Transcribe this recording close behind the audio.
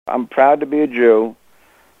I'm proud to be a Jew,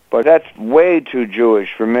 but that's way too Jewish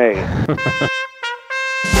for me.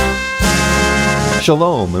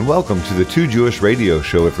 Shalom and welcome to the Two Jewish Radio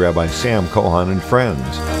Show with Rabbi Sam Cohen and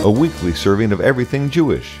friends, a weekly serving of everything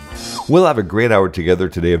Jewish. We'll have a great hour together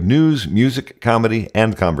today of news, music, comedy,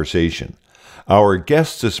 and conversation. Our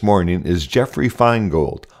guest this morning is Jeffrey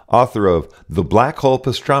Feingold, author of The Black Hole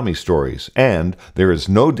Pastrami Stories and There Is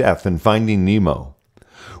No Death in Finding Nemo.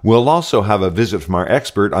 We'll also have a visit from our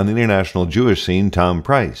expert on the international Jewish scene, Tom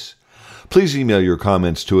Price. Please email your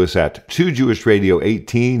comments to us at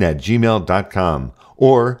twojewishradio18@gmail.com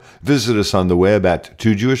or visit us on the web at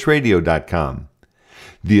twojewishradio.com.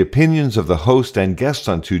 The opinions of the host and guests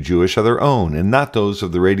on Too Jewish are their own and not those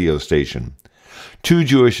of the radio station. Too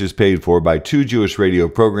Jewish is paid for by Too Jewish Radio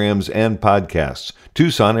programs and podcasts,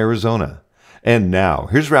 Tucson, Arizona. And now,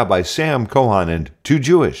 here's Rabbi Sam Cohen and Too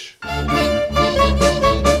Jewish.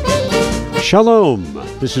 Shalom.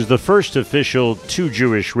 This is the first official Too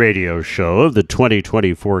Jewish Radio show of the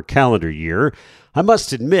 2024 calendar year. I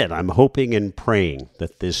must admit, I'm hoping and praying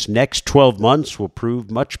that this next 12 months will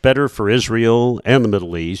prove much better for Israel and the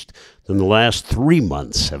Middle East than the last 3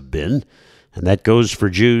 months have been. And that goes for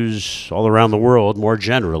Jews all around the world more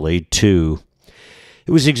generally, too.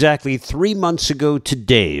 It was exactly 3 months ago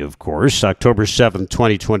today, of course, October 7th,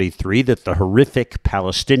 2023, that the horrific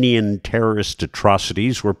Palestinian terrorist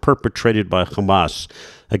atrocities were perpetrated by Hamas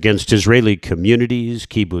against Israeli communities,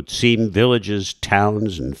 kibbutzim, villages,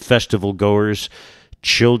 towns, and festival goers,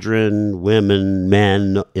 children, women,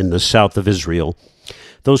 men in the south of Israel.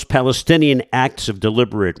 Those Palestinian acts of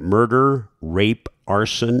deliberate murder, rape,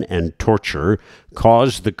 arson, and torture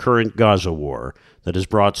caused the current Gaza war that has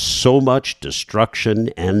brought so much destruction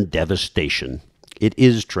and devastation. It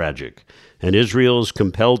is tragic, and Israel is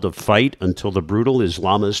compelled to fight until the brutal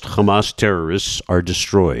Islamist Hamas terrorists are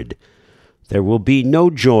destroyed. There will be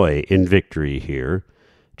no joy in victory here,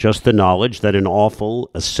 just the knowledge that an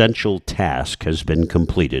awful, essential task has been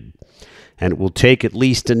completed. And it will take at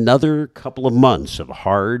least another couple of months of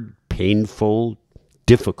hard, painful,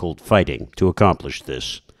 difficult fighting to accomplish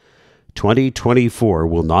this. 2024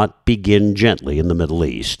 will not begin gently in the Middle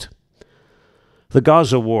East. The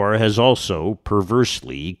Gaza war has also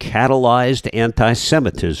perversely catalyzed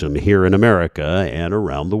anti-Semitism here in America and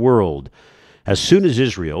around the world. As soon as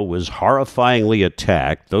Israel was horrifyingly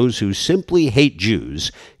attacked, those who simply hate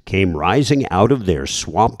Jews came rising out of their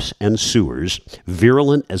swamps and sewers,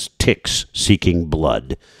 virulent as ticks seeking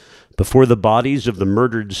blood. Before the bodies of the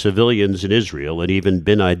murdered civilians in Israel had even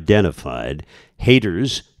been identified,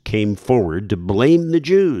 haters came forward to blame the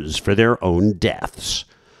Jews for their own deaths.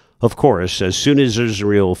 Of course, as soon as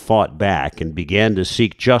Israel fought back and began to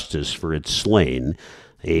seek justice for its slain,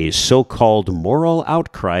 a so-called moral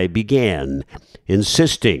outcry began,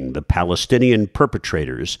 insisting the Palestinian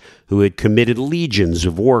perpetrators who had committed legions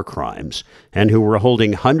of war crimes and who were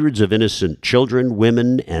holding hundreds of innocent children,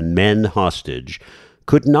 women, and men hostage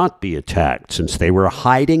could not be attacked since they were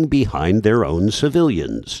hiding behind their own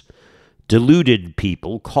civilians. Deluded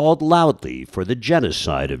people called loudly for the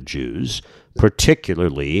genocide of Jews,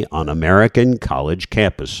 particularly on American college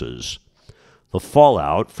campuses. The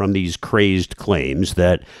fallout from these crazed claims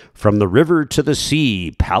that from the river to the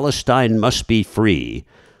sea, Palestine must be free,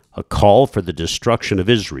 a call for the destruction of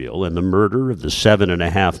Israel and the murder of the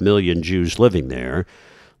 7.5 million Jews living there,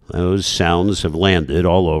 those sounds have landed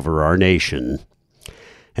all over our nation.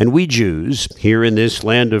 And we Jews, here in this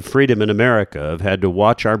land of freedom in America, have had to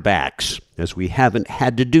watch our backs, as we haven't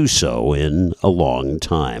had to do so in a long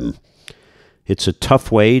time. It's a tough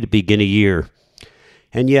way to begin a year.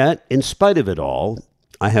 And yet, in spite of it all,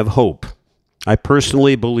 I have hope. I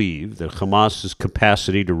personally believe that Hamas's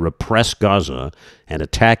capacity to repress Gaza and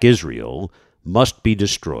attack Israel must be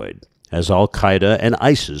destroyed, as Al-Qaeda and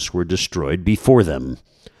ISIS were destroyed before them.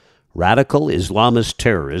 Radical Islamist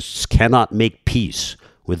terrorists cannot make peace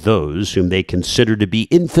with those whom they consider to be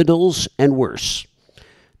infidels and worse.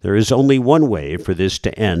 There is only one way for this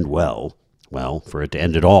to end well, for it to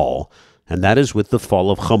end at all, and that is with the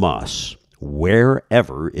fall of Hamas,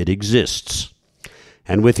 wherever it exists.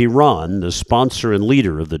 And with Iran, the sponsor and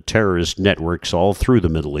leader of the terrorist networks all through the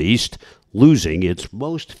Middle East, losing its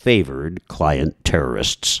most favored client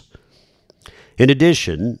terrorists. In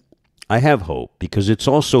addition, I have hope because it's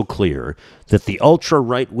also clear that the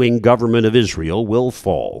ultra-right-wing government of Israel will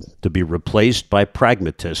fall to be replaced by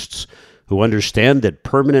pragmatists who understand that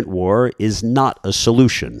permanent war is not a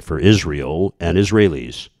solution for Israel and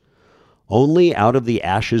Israelis. Only out of the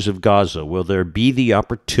ashes of Gaza will there be the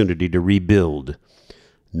opportunity to rebuild,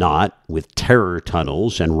 not with terror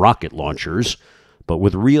tunnels and rocket launchers, but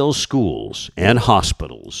with real schools and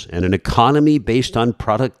hospitals and an economy based on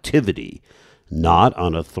productivity, not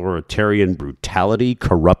on authoritarian brutality,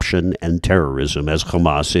 corruption, and terrorism as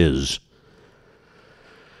Hamas is.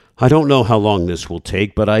 I don't know how long this will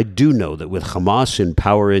take, but I do know that with Hamas in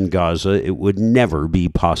power in Gaza, it would never be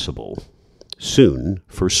possible. Soon,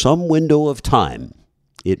 for some window of time,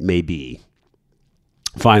 it may be.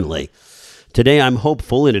 Finally, today I'm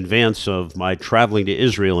hopeful in advance of my traveling to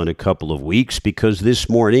Israel in a couple of weeks because this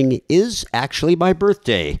morning is actually my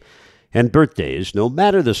birthday. And birthdays, no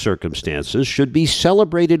matter the circumstances, should be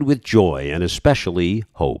celebrated with joy and especially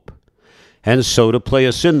hope. And so to play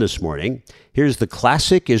us in this morning, here's the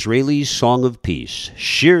classic Israeli song of peace,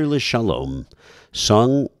 Shir L'Shalom,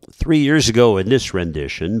 sung 3 years ago in this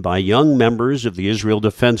rendition by young members of the Israel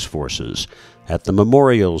Defense Forces at the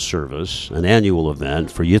memorial service, an annual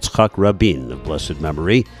event for Yitzhak Rabin of blessed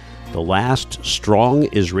memory, the last strong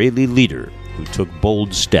Israeli leader who took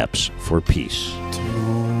bold steps for peace.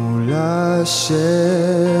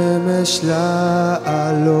 לשמש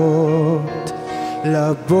לעלות,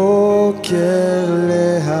 לבוקר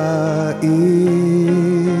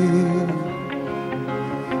להאיר,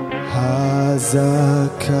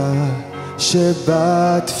 הזעקה שבתפילות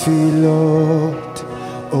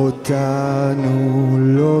אותנו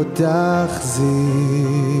לא תחזיר.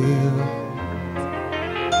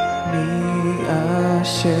 מי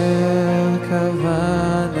אשר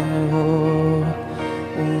קבע נאור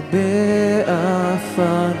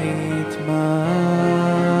ובאפר נטמן,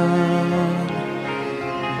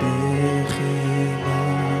 בחינה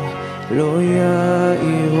לא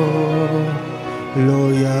יאירו, לא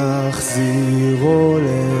יחזירו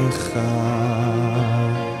לך.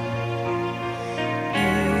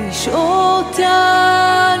 איש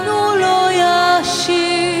אותנו לא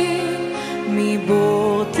ישיר,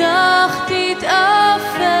 מבור תחתית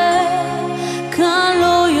אפל, כאן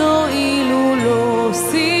לא יועילו לו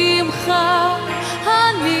שמחה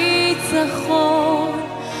הניצחון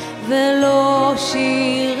ולא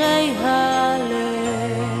שירי הלב.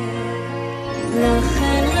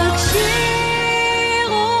 לכן רק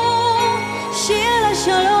שירו שיר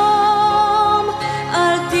לשלום,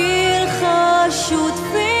 אל תלחשו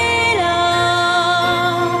תפילה,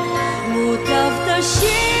 מוטב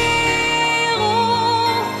תשירו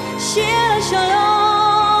שיר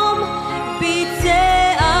לשלום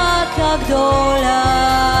בצעקה גדולה.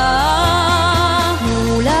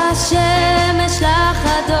 מול השמש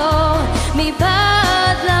לחדור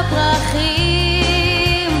מבעד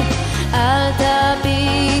לפרחים, אל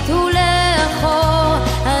תביטו לאחור,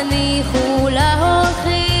 הניחו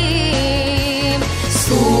להולכים.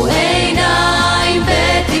 שאו עיניים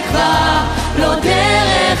בתקווה, לא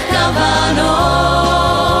דרך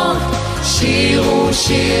כוונות, שירו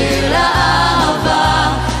שיר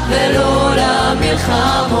לאהבה ולא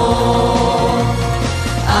למלחמות.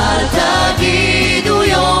 אל תגידו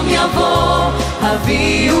יום יבוא,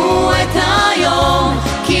 הביאו את היום,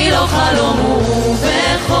 כי לא חלום הוא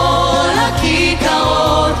בכל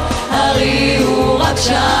הכיכרות, הריעו רק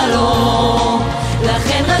שלום.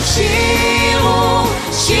 לכן רק שירו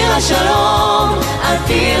שיר השלום, אל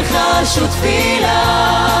תלחשו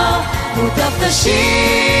תפילה, מוטב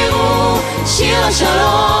תשירו שיר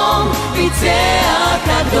השלום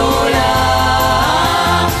בצעקה גדולה.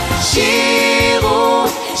 שירו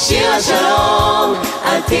שיר השלום,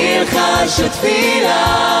 אל תלחשו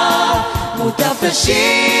תפילה, מוטב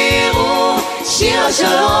תשירו שיר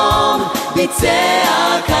השלום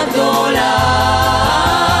בצעקה גדולה.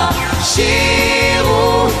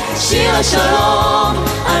 שירו שיר השלום,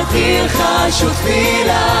 אל תלחשו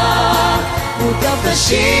תפילה, מוטב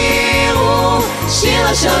תשירו שיר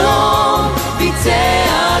השלום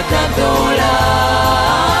בצעקה גדולה.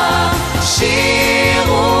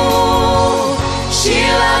 שירו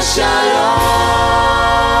שיר השלום.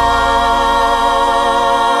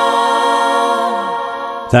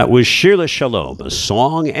 That was Shir L'Shalom, a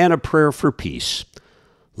song and a prayer for peace.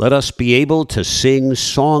 Let us be able to sing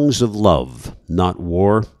songs of love, not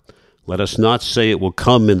war. Let us not say it will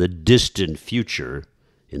come in the distant future.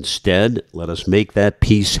 Instead, let us make that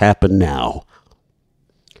peace happen now.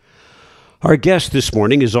 Our guest this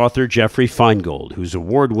morning is author Jeffrey Feingold, whose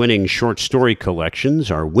award-winning short story collections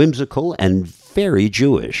are whimsical and very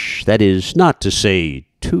Jewish. That is not to say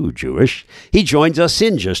too Jewish. He joins us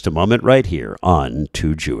in just a moment right here on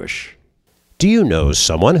Too Jewish. Do you know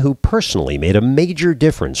someone who personally made a major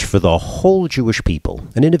difference for the whole Jewish people?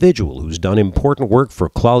 An individual who's done important work for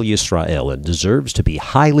Klal Yisrael and deserves to be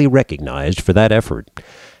highly recognized for that effort.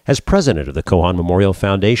 As president of the Kohan Memorial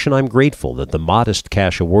Foundation, I'm grateful that the modest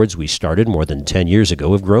cash awards we started more than 10 years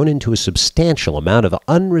ago have grown into a substantial amount of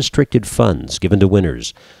unrestricted funds given to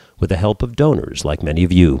winners, with the help of donors like many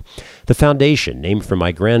of you. The foundation, named for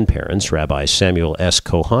my grandparents, Rabbi Samuel S.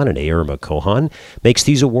 Kohan and Irma Kohan, makes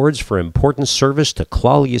these awards for important service to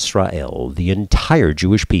Klal Yisrael, the entire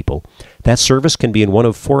Jewish people. That service can be in one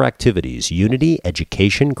of four activities: unity,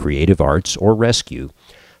 education, creative arts, or rescue.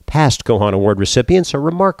 Past Kohan Award recipients are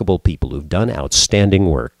remarkable people who've done outstanding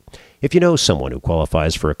work. If you know someone who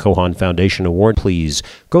qualifies for a Kohan Foundation Award, please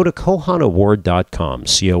go to KohanAward.com,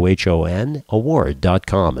 COHON,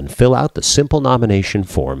 award.com, and fill out the simple nomination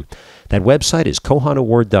form. That website is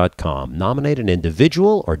KohanAward.com. Nominate an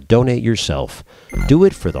individual or donate yourself. Do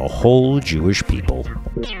it for the whole Jewish people.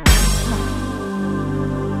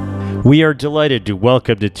 We are delighted to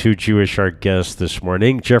welcome to Two Jewish our guest this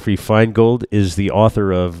morning. Jeffrey Feingold is the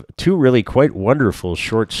author of two really quite wonderful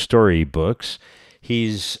short story books.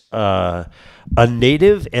 He's a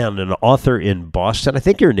native and an author in Boston. I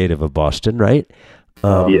think you're a native of Boston, right?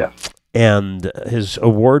 Yes. And his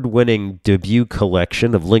award-winning debut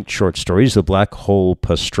collection of linked short stories, The Black Hole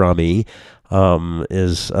Pastrami,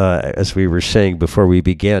 is, as we were saying before we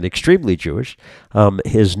began, extremely Jewish.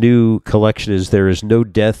 His new collection is There Is No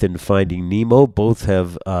Death in Finding Nemo. Both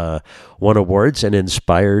have won awards and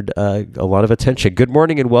inspired a lot of attention. Good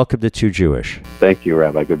morning and welcome to Two Jewish. Thank you,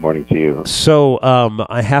 Rabbi. Good morning to you. So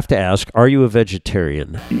I have to ask, are you a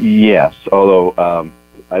vegetarian? Yes, although I'm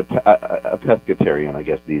a pescatarian, I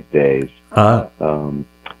guess, these days.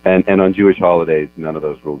 And on Jewish holidays, none of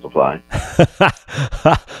those rules apply.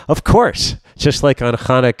 Of course. Just like on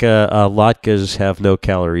Hanukkah, latkes have no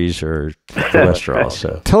calories or cholesterol.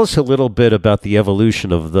 So, tell us a little bit about the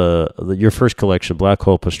evolution of your first collection, Black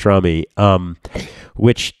Hole Pastrami,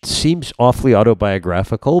 which seems awfully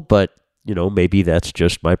autobiographical, but maybe that's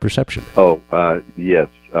just my perception. Yes,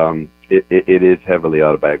 it is heavily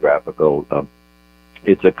autobiographical.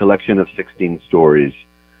 It's a collection of 16 stories.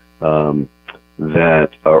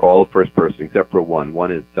 That are all first person except for one.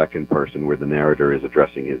 One is second person, where the narrator is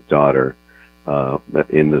addressing his daughter.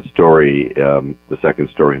 In the story, the second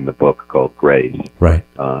story in the book called Grace, right?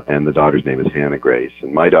 And the daughter's name is Hannah Grace,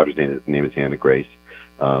 and my daughter's name is Hannah Grace.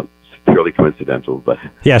 It's purely coincidental, but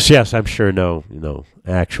yes, I'm sure no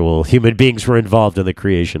actual human beings were involved in the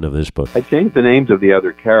creation of this book. I changed the names of the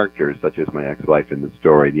other characters, such as my ex-wife in the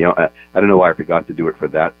story. I don't know why I forgot to do it for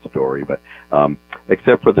that story, but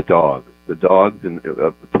except for the dogs. The dogs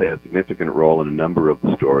play a significant role in a number of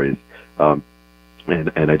the stories, and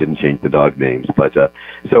I didn't change the dog names. But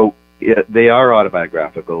they are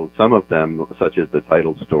autobiographical. Some of them, such as the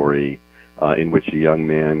title story, in which a young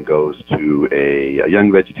man goes to a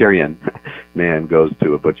young vegetarian man goes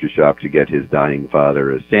to a butcher shop to get his dying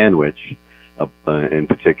father a sandwich, in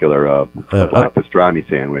particular a black pastrami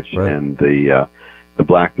sandwich, right. And the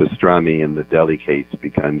black pastrami in the deli case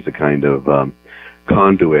becomes a kind of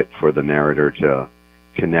conduit for the narrator to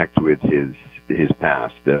connect with his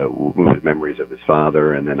past, with memories of his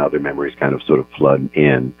father, and then other memories kind of sort of flood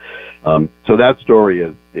in. So that story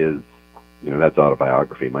is that's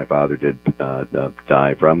autobiography. My father did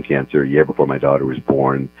die from cancer a year before my daughter was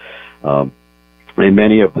born, and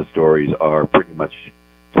many of the stories are pretty much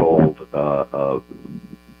told 98%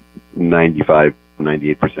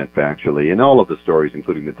 factually. In all of the stories,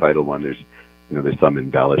 including the title one, there's some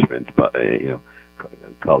embellishment, but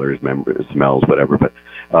colors, smells, whatever. But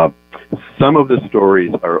some of the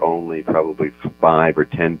stories are only probably 5 or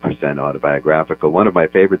 10% autobiographical. One of my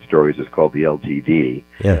favorite stories is called The LTD,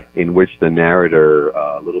 in which the narrator,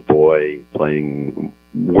 a little boy playing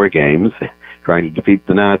war games, trying to defeat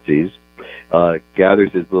the Nazis,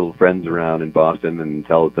 gathers his little friends around in Boston and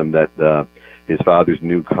tells them that his father's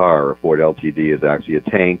new car, a Ford LTD, is actually a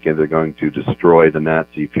tank, and they're going to destroy the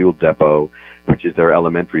Nazi fuel depot, which is their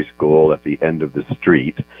elementary school at the end of the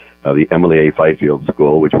street, the Emily A. Fifield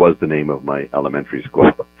School, which was the name of my elementary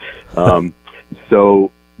school.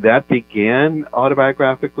 So that began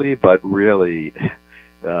autobiographically, but really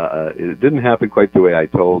it didn't happen quite the way I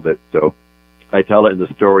told it. So I tell it in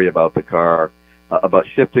the story about the car, about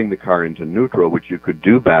shifting the car into neutral, which you could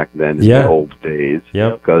do back then in the old days,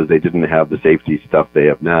 because they didn't have the safety stuff they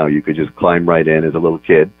have now. You could just climb right in as a little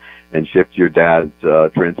kid and shift your dad's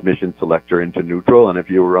transmission selector into neutral, and if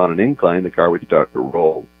you were on an incline, the car would start to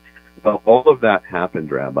roll. Well, all of that happened,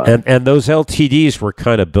 Rabbi. And those LTDs were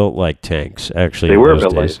kind of built like tanks, actually. They were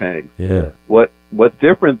built like tanks. Yeah. What's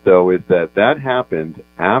different, though, is that happened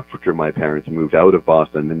after my parents moved out of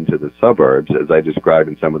Boston into the suburbs, as I described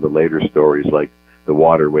in some of the later stories, like The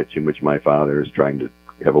Water Witch, in which my father is trying to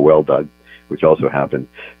have a well dug. which also happened.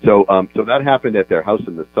 So that happened at their house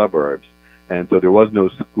in the suburbs, and so there was no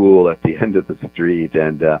school at the end of the street.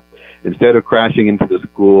 And instead of crashing into the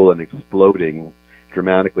school and exploding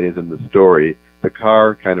dramatically, as in the story, the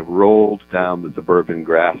car kind of rolled down the suburban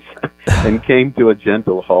grass and came to a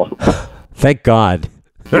gentle halt. Thank God.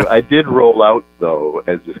 I did roll out, though,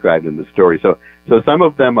 as described in the story. So some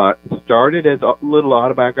of them started as little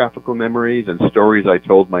autobiographical memories and stories I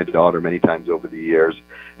told my daughter many times over the years,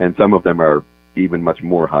 and some of them are even much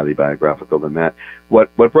more highly biographical than that.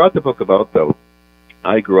 What brought the book about, though,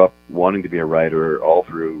 I grew up wanting to be a writer all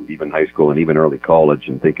through even high school and even early college,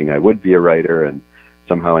 and thinking I would be a writer, and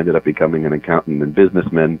somehow ended up becoming an accountant and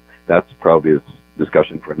businessman. That's probably a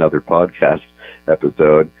discussion for another podcast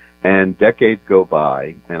episode. And decades go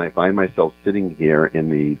by, and I find myself sitting here in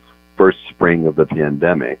the first spring of the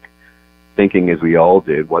pandemic, thinking, as we all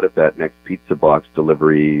did, what if that next pizza box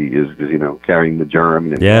delivery is carrying the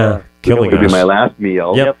germ? And killing us. It'll be my last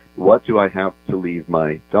meal. Yep. What do I have to leave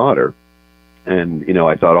my daughter? And,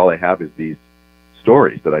 I thought all I have is these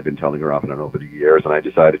stories that I've been telling her off and on over the years, and I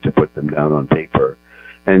decided to put them down on paper.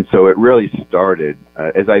 And so it really started,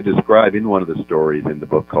 as I describe in one of the stories in the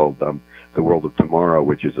book called The World of Tomorrow,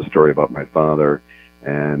 which is a story about my father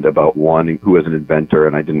and about who was an inventor,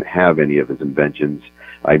 and I didn't have any of his inventions.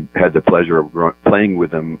 I had the pleasure of playing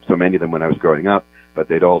with them, so many of them when I was growing up, but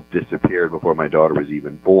they'd all disappeared before my daughter was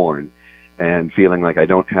even born, and feeling like I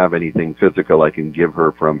don't have anything physical I can give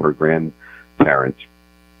her from her grandparents,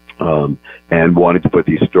 and wanted to put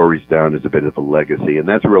these stories down as a bit of a legacy. And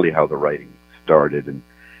that's really how the writing started. And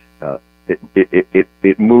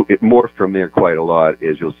it morphed from there quite a lot,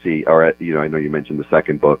 as you'll see. I know you mentioned the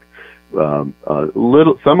second book. Some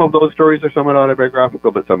of those stories are somewhat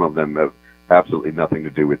autobiographical, but some of them have absolutely nothing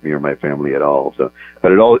to do with me or my family at all.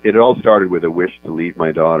 But it all started with a wish to leave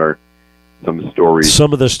my daughter some stories.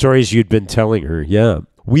 Some of the stories you'd been telling her, yeah.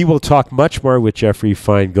 We will talk much more with Jeffrey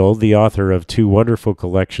Feingold, the author of 2 wonderful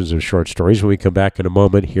collections of short stories, when we come back in a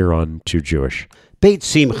moment here on Too Jewish. Beit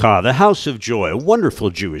Simcha, the House of Joy, a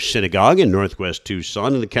wonderful Jewish synagogue in northwest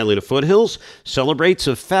Tucson in the Catalina foothills, celebrates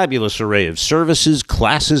a fabulous array of services,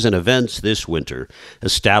 classes, and events this winter.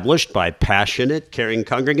 Established by passionate, caring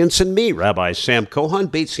congregants and me, Rabbi Sam Cohen,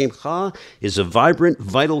 Beit Simcha is a vibrant,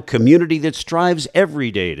 vital community that strives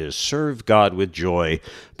every day to serve God with joy.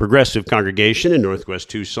 Progressive congregation in northwest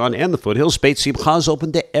Tucson and the foothills, Beit Simcha is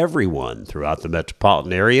open to everyone throughout the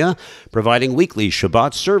metropolitan area, providing weekly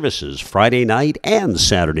Shabbat services, Friday night and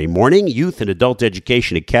Saturday morning, youth and adult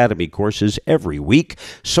education academy courses every week,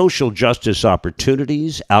 social justice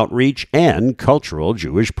opportunities, outreach, and cultural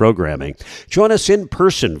Jewish programming. Join us in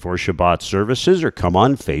person for Shabbat services or come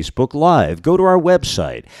on Facebook Live. Go to our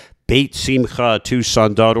website,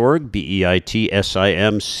 BeitSimchaTucson.org,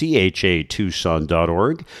 BeitSimcha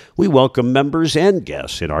Tucson.org. We welcome members and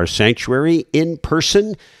guests in our sanctuary in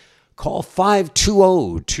person. Call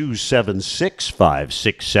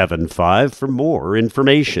 520-276-5675 for more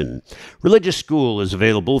information. Religious School is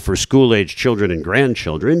available for school-age children and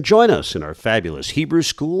grandchildren. Join us in our fabulous Hebrew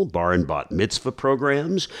School, Bar and Bat Mitzvah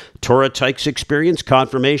programs, Torah Tykes Experience,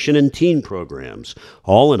 confirmation, and teen programs,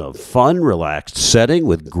 all in a fun, relaxed setting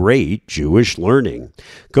with great Jewish learning.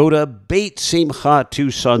 Go to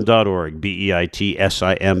BeitSimchaTucson.org,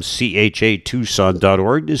 BeitSimcha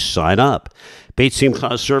Tucson.org to sign up. Beit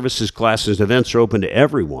Simcha services, classes, and events are open to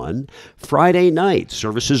everyone. Friday night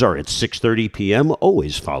services are at 6:30 p.m.,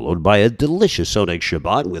 always followed by a delicious Oneg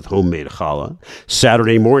Shabbat with homemade challah.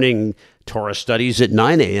 Saturday morning Torah studies at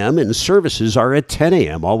 9 a.m. and services are at 10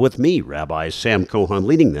 a.m., all with me, Rabbi Sam Cohen,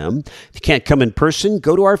 leading them. If you can't come in person,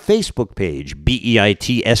 go to our Facebook page,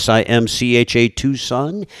 BeitSimcha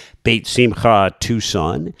Tucson, Beit Simcha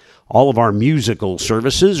Tucson. All of our musical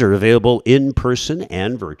services are available in person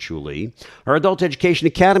and virtually. Our Adult Education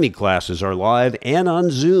Academy classes are live and on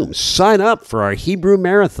Zoom. Sign up for our Hebrew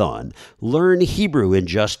Marathon. Learn Hebrew in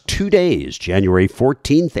just 2 days, January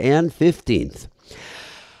 14th and 15th.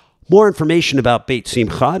 More information about Beit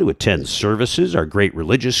Simcha to attend services, our great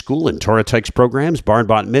religious school and Torah Tykes programs, Bar and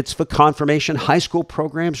Bat Mitzvah, confirmation, high school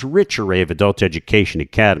programs, rich array of Adult Education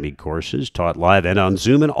Academy courses taught live and on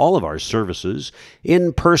Zoom, and all of our services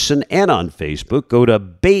in person and on Facebook. Go to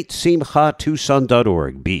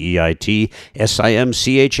BeitSimchaTucson.org,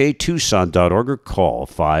 BeitSimcha Tucson.org, or call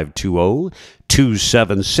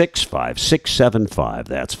 520-276-5675.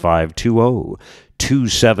 That's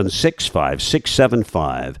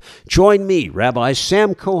 520-276-5675. Join me, Rabbi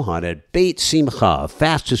Sam Cohen, at Beit Simcha,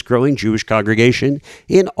 fastest growing Jewish congregation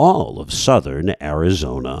in all of southern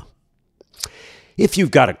Arizona. If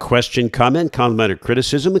you've got a question, comment, or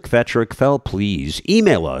criticism, etc., please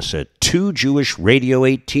email us at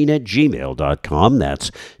 2jewishradio18@gmail.com.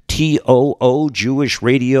 That's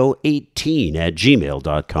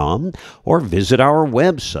TOOJewishRadio18@gmail.com, or visit our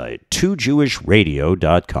website,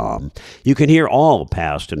 2jewishradio.com. You can hear all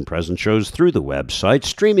past and present shows through the website,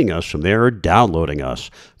 streaming us from there or downloading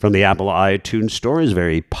us from the Apple iTunes Store's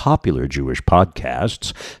very popular Jewish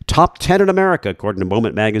podcasts. Top 10 in America, according to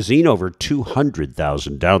Moment Magazine, over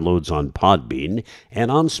 200,000 downloads on Podbean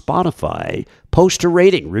and on Spotify. Post a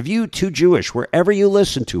rating, review Too Jewish wherever you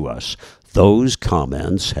listen to us. Those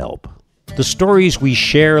comments help. The stories we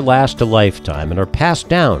share last a lifetime and are passed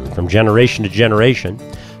down from generation to generation.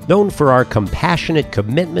 Known for our compassionate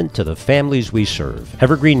commitment to the families we serve,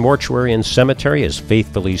 Evergreen Mortuary and Cemetery has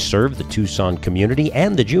faithfully served the Tucson community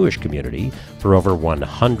and the Jewish community for over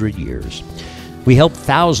 100 years. We help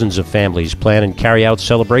thousands of families plan and carry out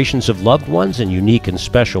celebrations of loved ones in unique and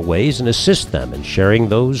special ways and assist them in sharing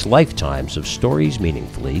those lifetimes of stories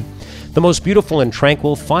meaningfully. The most beautiful and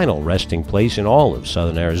tranquil final resting place in all of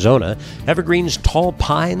southern Arizona, Evergreen's tall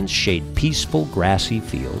pines shade peaceful grassy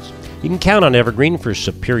fields. You can count on Evergreen for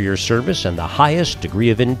superior service and the highest degree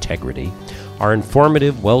of integrity. Our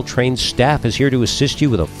informative, well-trained staff is here to assist you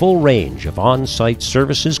with a full range of on-site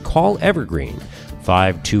services. Call Evergreen,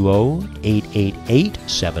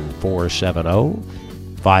 520-888-7470,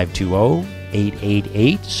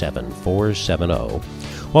 520-888-7470.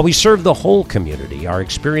 While we serve the whole community, our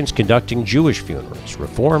experience conducting Jewish funerals,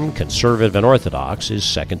 Reformed, Conservative, and Orthodox, is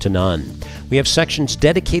second to none. We have sections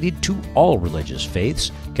dedicated to all religious faiths,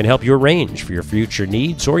 can help you arrange for your future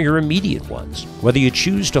needs or your immediate ones. Whether you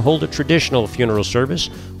choose to hold a traditional funeral service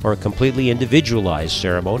or a completely individualized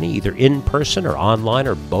ceremony, either in person or online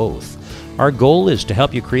or both, our goal is to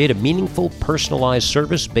help you create a meaningful, personalized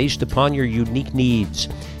service based upon your unique needs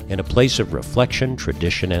in a place of reflection,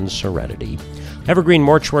 tradition, and serenity. Evergreen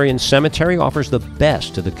Mortuary and Cemetery offers the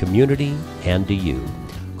best to the community and to you.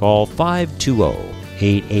 Call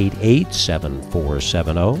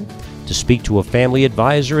 520-888-7470 to speak to a family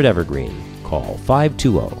advisor at Evergreen. Call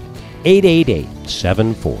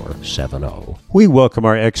 520-888-7470. We welcome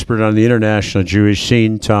our expert on the international Jewish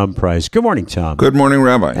scene, Tom Price. Good morning, Tom. Good morning,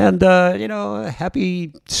 Rabbi. And,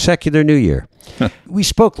 happy secular New Year. We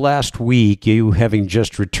spoke last week, you having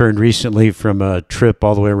just returned recently from a trip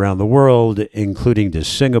all the way around the world, including to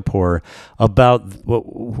Singapore, about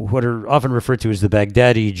what are often referred to as the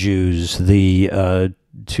Baghdadi Jews, the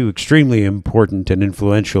two extremely important and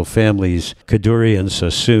influential families, Kaduri and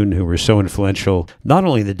Sassoon, who were so influential not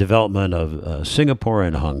only in the development of Singapore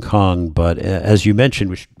and Hong Kong, but as you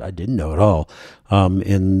mentioned, which I didn't know at all,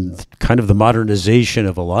 in kind of the modernization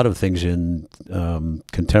of a lot of things in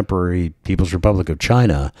contemporary People's Republic of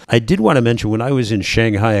China. I did want to mention when I was in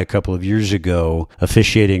Shanghai a couple of years ago,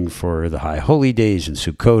 officiating for the High Holy Days and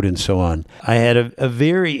Sukkot and so on, I had a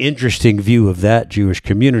very interesting view of that Jewish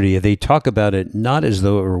community. They talk about it not as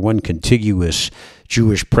though it were one contiguous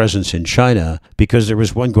Jewish presence in China, because there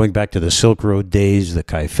was one going back to the Silk Road days, the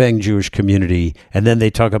Kaifeng Jewish community, and then they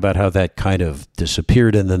talk about how that kind of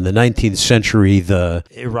disappeared. And then the 19th century, the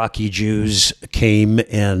Iraqi Jews came,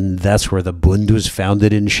 and that's where the Bund was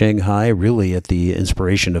founded in Shanghai, really at the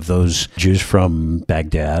inspiration of those Jews from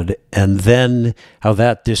Baghdad. And then how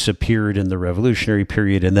that disappeared in the revolutionary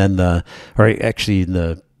period, and then in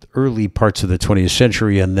the early parts of the 20th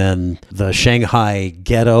century, and then the Shanghai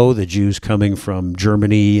ghetto, the Jews coming from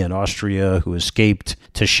Germany and Austria who escaped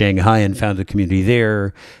to Shanghai and found a community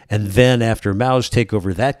there. And then after Mao's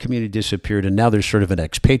takeover, that community disappeared, and now there's sort of an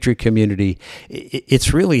expatriate community.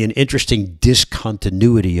 It's really an interesting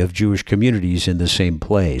discontinuity of Jewish communities in the same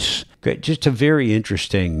place. Just a very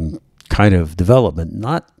interesting kind of development,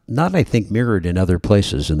 not I think mirrored in other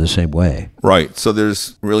places in the same way. Right. So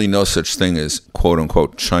there's really no such thing as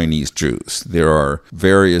quote-unquote Chinese Jews. There are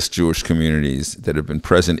various Jewish communities that have been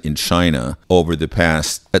present in China over the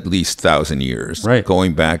past at least 1,000 years, right,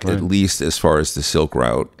 going back at least as far as the Silk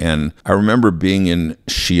Route. And I remember being in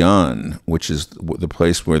Xi'an, which is the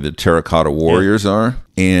place where the terracotta warriors are,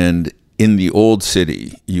 and in the old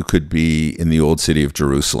city, you could be in the old city of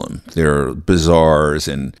Jerusalem. There are bazaars,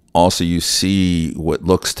 and also you see what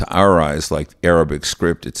looks to our eyes like Arabic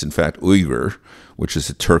script. It's in fact Uyghur, which is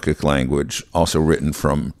a Turkic language, also written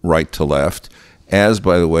from right to left, as,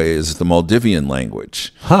 by the way, is the Maldivian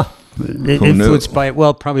language. Huh. Influenced by,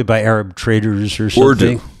 probably by Arab traders or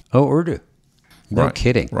something. Urdu. Oh, Urdu. No right,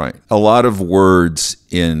 kidding. Right. A lot of words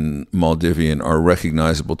in Maldivian are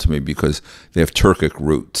recognizable to me because they have Turkic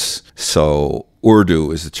roots. So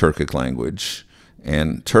Urdu is the Turkic language,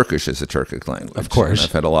 and Turkish is a Turkic language. Of course. And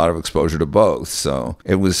I've had a lot of exposure to both. So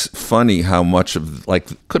it was funny how much of,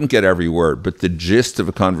 couldn't get every word, but the gist of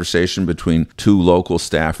a conversation between two local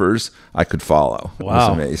staffers, I could follow. It was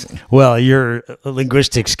amazing. Well, your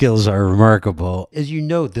linguistic skills are remarkable. As you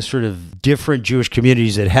note, the sort of different Jewish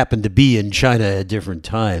communities that happen to be in China at different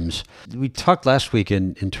times. We talked last week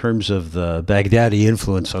in terms of the Baghdadi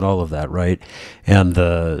influence on all of that, right? And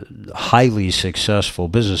the highly successful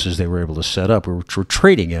businesses they were able to set up, which were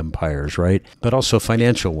trading empires, right? But also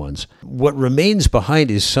financial ones. What remains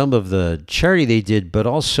behind is some of the charity they did, but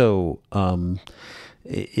also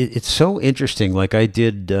it's so interesting. Like I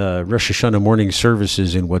did Rosh Hashanah morning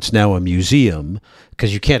services in what's now a museum,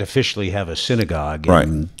 because you can't officially have a synagogue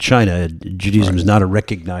in China. Judaism is not a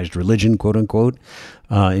recognized religion, quote unquote,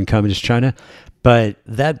 in communist China. But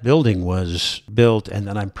that building was built and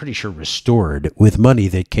then I'm pretty sure restored with money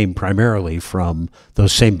that came primarily from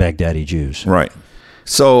those same Baghdadi Jews. Right.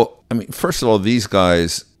 So, I mean, first of all, these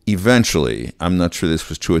guys eventually, I'm not sure this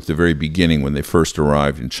was true at the very beginning when they first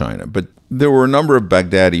arrived in China, but there were a number of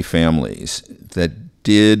Baghdadi families that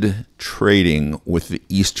did trading with the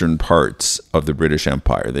eastern parts of the British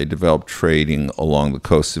Empire. They developed trading along the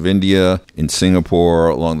coast of India, in Singapore,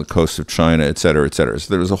 along the coast of China, et cetera, et cetera. So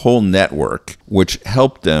there was a whole network which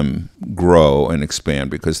helped them grow and expand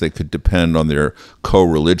because they could depend on their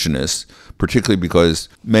co-religionists, particularly because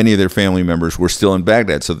many of their family members were still in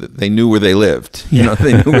Baghdad, so that they knew where they lived. You know,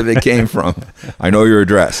 they knew where they came from. I know your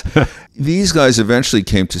address. These guys eventually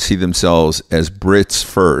came to see themselves as Brits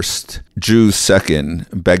first, Jews second,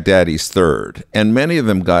 Baghdadis third. And many of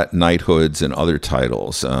them got knighthoods and other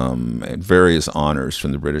titles, and various honors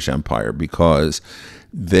from the British Empire because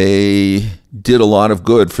they did a lot of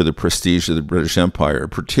good for the prestige of the British Empire,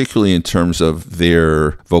 particularly in terms of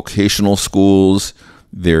their vocational schools,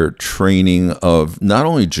 their training of not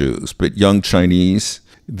only Jews, but young Chinese,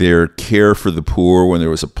 their care for the poor when there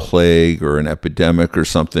was a plague or an epidemic or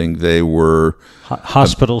something. They were...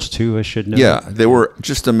 Hospitals, too, I should know. Yeah, they were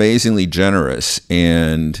just amazingly generous.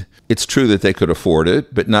 And it's true that they could afford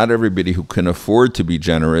it, but not everybody who can afford to be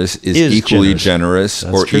generous is equally generous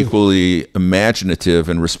or true. Equally imaginative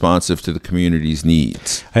and responsive to the community's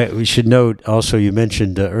needs. We should note also, you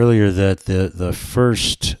mentioned earlier that the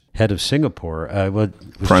first head of Singapore,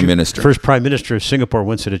 Prime Minister. First Prime Minister of Singapore,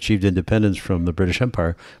 once it achieved independence from the British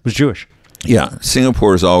Empire, was Jewish. Yeah,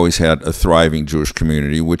 Singapore has always had a thriving Jewish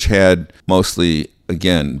community, which had mostly,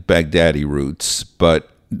 again, Baghdadi roots, but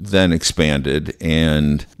then expanded,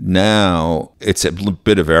 and now it's a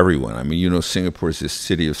bit of everyone. I mean, you know, Singapore is this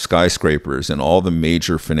city of skyscrapers, and all the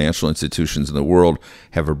major financial institutions in the world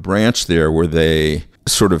have a branch there where they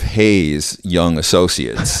sort of haze young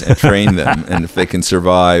associates and train them. And if they can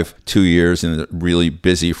survive 2 years in the really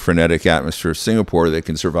busy, frenetic atmosphere of Singapore, they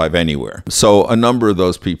can survive anywhere. So a number of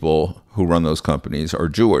those people who run those companies are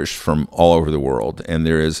Jewish from all over the world. And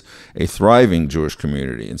there is a thriving Jewish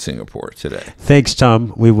community in Singapore today. Thanks,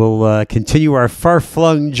 Tom. We will continue our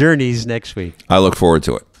far-flung journeys next week. I look forward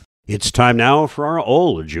to it. It's time now for our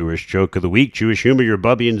old Jewish joke of the week. Jewish humor, your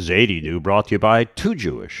Bubby and Zadie knew, brought to you by Too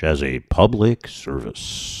Jewish as a public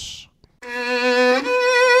service.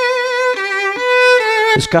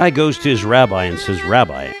 This guy goes to his rabbi and says,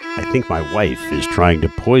 "Rabbi, I think my wife is trying to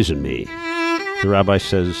poison me." The rabbi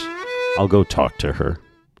says, "I'll go talk to her."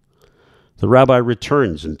 The rabbi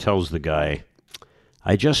returns and tells the guy,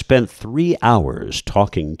 "I just spent 3 hours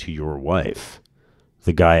talking to your wife."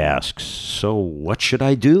 The guy asks, "So what should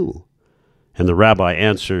I do?" And the rabbi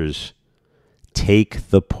answers, "Take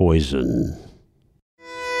the poison."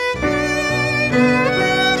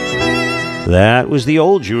 That was the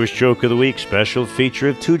old Jewish joke of the week, special feature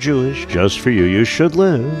of Too Jewish, just for you. You should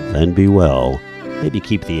live and be well. Maybe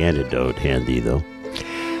keep the antidote handy, though.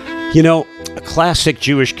 You know, a classic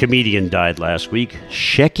Jewish comedian died last week.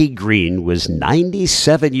 Shecky Green was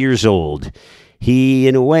 97 years old. He,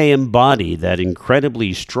 in a way, embodied that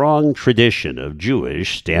incredibly strong tradition of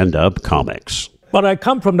Jewish stand-up comics. But I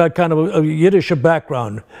come from that kind of a Yiddish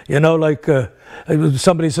background, you know, like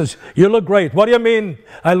somebody says, "You look great." "What do you mean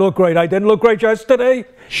I look great? I didn't look great yesterday?"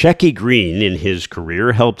 Shecky Green, in his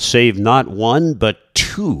career, helped save not one, but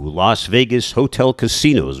 2 Las Vegas hotel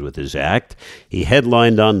casinos with his act. He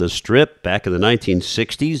headlined on the Strip back in the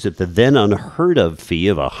 1960s at the then unheard-of fee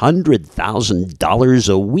of $100,000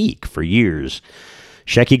 a week for years.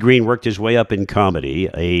 Shecky Green worked his way up in comedy,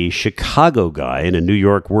 a Chicago guy in a New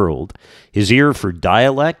York world. His ear for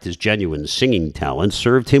dialect, his genuine singing talent,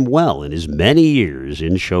 served him well in his many years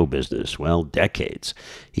in show business, well, decades.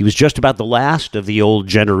 He was just about the last of the old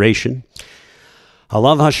generation.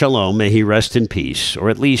 Alav HaShalom, may he rest in peace, or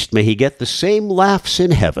at least may he get the same laughs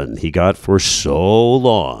in heaven he got for so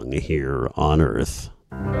long here on earth.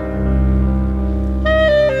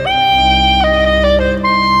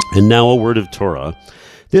 And now a word of Torah.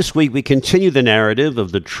 This week we continue the narrative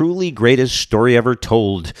of the truly greatest story ever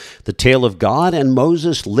told, the tale of God and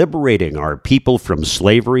Moses liberating our people from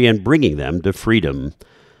slavery and bringing them to freedom.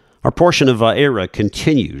 Our portion of Va'era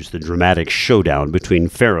continues the dramatic showdown between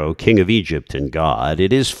Pharaoh, king of Egypt, and God.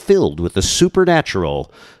 It is filled with the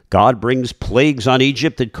supernatural. God brings plagues on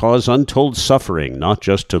Egypt that cause untold suffering, not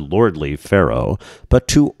just to lordly Pharaoh, but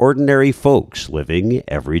to ordinary folks living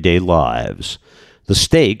everyday lives. The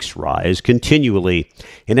stakes rise continually.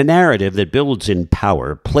 In a narrative that builds in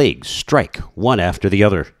power, plagues strike one after the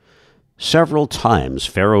other. Several times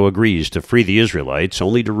Pharaoh agrees to free the Israelites,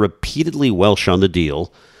 only to repeatedly welsh on the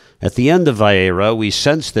deal. At the end of Va'era, we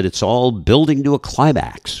sense that it's all building to a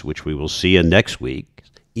climax, which we will see in next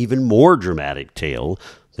week's even more dramatic tale,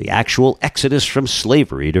 the actual exodus from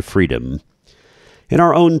slavery to freedom. In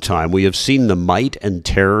our own time, we have seen the might and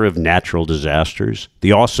terror of natural disasters,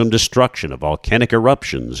 the awesome destruction of volcanic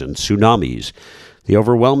eruptions and tsunamis, the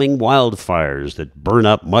overwhelming wildfires that burn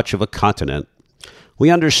up much of a continent.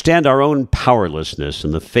 We understand our own powerlessness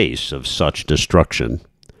in the face of such destruction.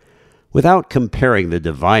 Without comparing the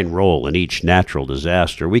divine role in each natural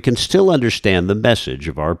disaster, we can still understand the message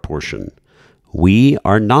of our portion. We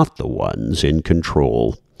are not the ones in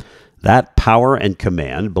control. That power and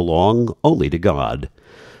command belong only to God.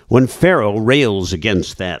 When Pharaoh rails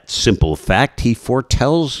against that simple fact, he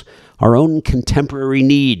foretells our own contemporary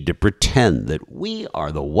need to pretend that we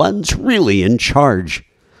are the ones really in charge.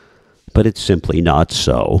 But it's simply not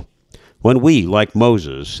so. When we, like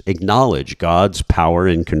Moses, acknowledge God's power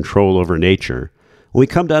and control over nature, when we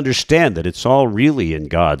come to understand that it's all really in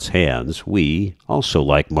God's hands, we, also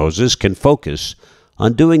like Moses, can focus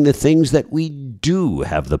on doing the things that we do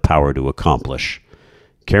have the power to accomplish: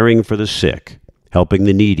 caring for the sick, helping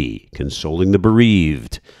the needy, consoling the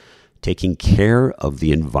bereaved, taking care of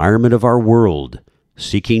the environment of our world,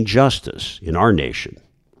 seeking justice in our nation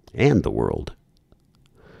and the world.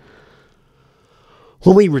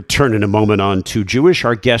 When we return in a moment on Too Jewish,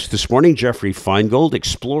 our guest this morning, Jeffrey Feingold,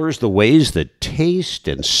 explores the ways that taste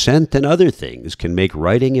and scent and other things can make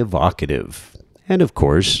writing evocative. And of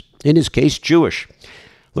course, in his case, Jewish.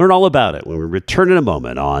 Learn all about it when we return in a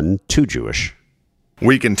moment on Too Jewish.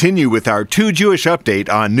 We continue with our Too Jewish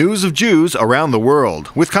update on news of Jews around the world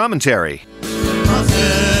with commentary.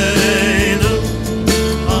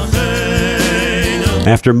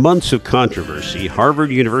 After months of controversy, Harvard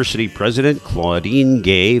University President Claudine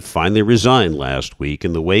Gay finally resigned last week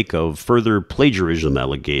in the wake of further plagiarism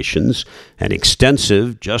allegations and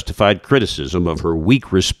extensive, justified criticism of her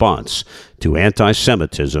weak response to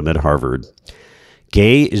anti-Semitism at Harvard.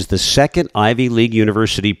 Gay is the second Ivy League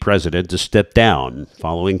university president to step down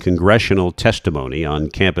following congressional testimony on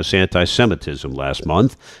campus anti-Semitism last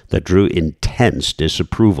month that drew intense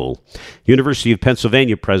disapproval. University of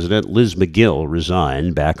Pennsylvania President Liz McGill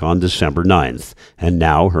resigned back on December 9th, and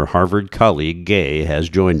now her Harvard colleague Gay has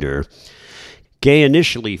joined her. Gay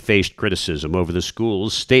initially faced criticism over the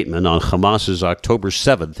school's statement on Hamas's October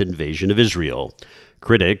 7th invasion of Israel.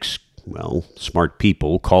 Critics, smart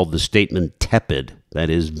people, called the statement tepid, that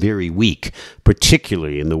is, very weak,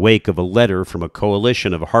 particularly in the wake of a letter from a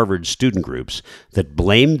coalition of Harvard student groups that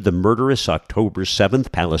blamed the murderous October 7th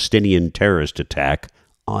Palestinian terrorist attack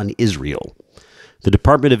on Israel. The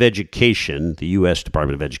Department of Education, the U.S.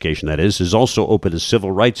 Department of Education, that is, has also opened a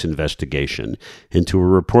civil rights investigation into a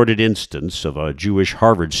reported instance of a Jewish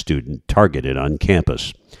Harvard student targeted on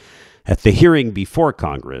campus. At the hearing before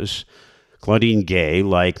Congress, Claudine Gay,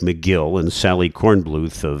 like McGill and Sally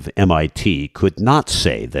Kornbluth of MIT, could not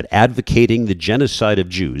say that advocating the genocide of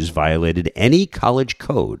Jews violated any college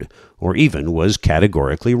code or even was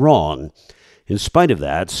categorically wrong. In spite of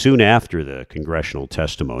that, soon after the congressional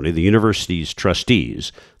testimony, the university's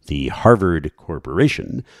trustees, the Harvard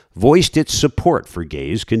Corporation, voiced its support for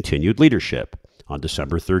Gay's continued leadership. On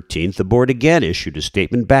December 13th, the board again issued a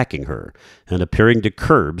statement backing her and appearing to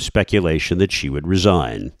curb speculation that she would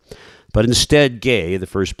resign. But instead, Gay, the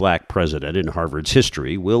first black president in Harvard's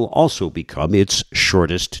history, will also become its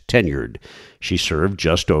shortest tenured. She served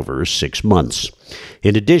just over 6 months.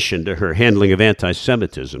 In addition to her handling of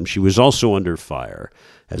anti-Semitism, she was also under fire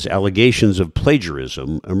as allegations of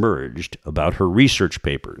plagiarism emerged about her research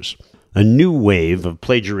papers. A new wave of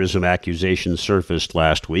plagiarism accusations surfaced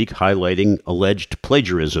last week, highlighting alleged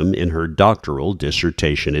plagiarism in her doctoral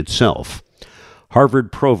dissertation itself.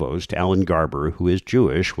 Harvard Provost Alan Garber, who is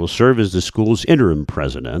Jewish, will serve as the school's interim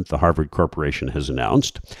president, the Harvard Corporation has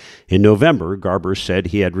announced. In November, Garber said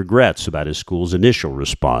he had regrets about his school's initial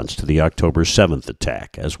response to the October 7th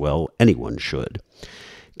attack, as well anyone should.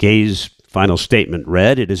 Gay's final statement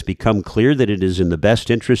read, "It has become clear that it is in the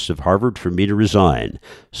best interests of Harvard for me to resign,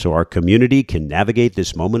 so our community can navigate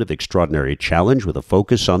this moment of extraordinary challenge with a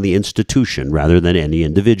focus on the institution rather than any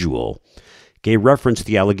individual." Gay referenced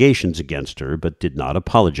the allegations against her, but did not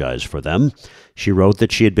apologize for them. She wrote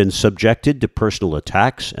that she had been subjected to personal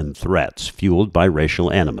attacks and threats fueled by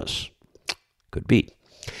racial animus. Could be.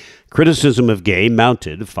 Criticism of Gay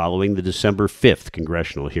mounted following the December 5th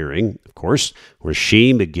congressional hearing, of course, where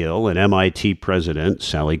she, McGill, and MIT President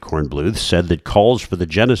Sally Kornbluth said that calls for the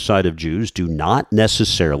genocide of Jews do not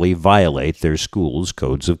necessarily violate their school's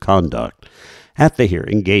codes of conduct. At the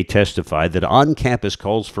hearing, Gay testified that on-campus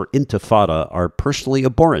calls for intifada are personally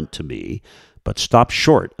abhorrent to me, but stopped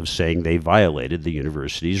short of saying they violated the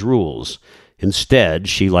university's rules. Instead,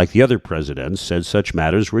 she, like the other presidents, said such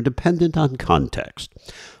matters were dependent on context.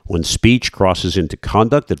 When speech crosses into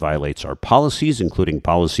conduct that violates our policies, including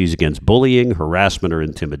policies against bullying, harassment, or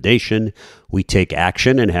intimidation, we take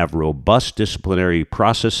action and have robust disciplinary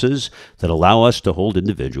processes that allow us to hold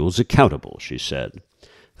individuals accountable, she said.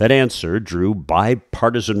 That answer drew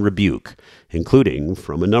bipartisan rebuke, including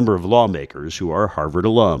from a number of lawmakers who are Harvard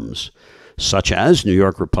alums, such as New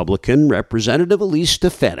York Republican Representative Elise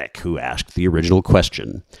Stefanik, who asked the original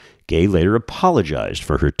question. Gay later apologized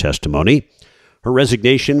for her testimony. Her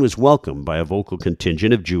resignation was welcomed by a vocal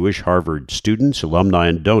contingent of Jewish Harvard students, alumni,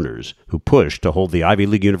 and donors who pushed to hold the Ivy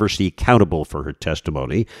League University accountable for her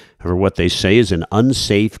testimony and for what they say is an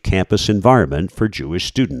unsafe campus environment for Jewish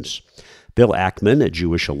students. Bill Ackman, a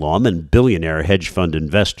Jewish alum and billionaire hedge fund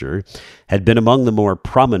investor, had been among the more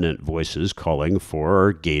prominent voices calling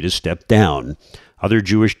for Gay to step down. Other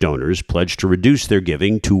Jewish donors pledged to reduce their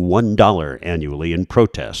giving to $1 annually in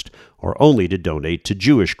protest, or only to donate to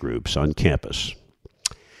Jewish groups on campus.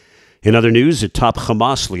 In other news, a top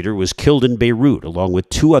Hamas leader was killed in Beirut, along with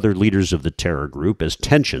two other leaders of the terror group, as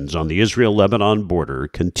tensions on the Israel-Lebanon border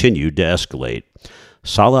continued to escalate.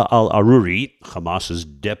 Salah al-Aruri, Hamas's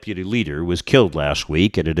deputy leader, was killed last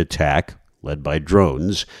week in an attack led by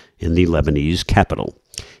drones in the Lebanese capital.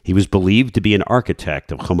 He was believed to be an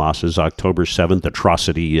architect of Hamas's October 7th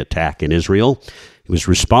atrocity attack in Israel. He was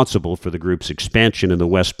responsible for the group's expansion in the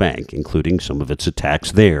West Bank, including some of its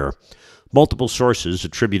attacks there. Multiple sources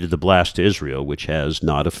attributed the blast to Israel, which has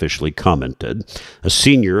not officially commented. A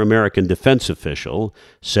senior American defense official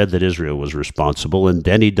said that Israel was responsible, and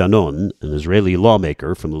Denny Danon, an Israeli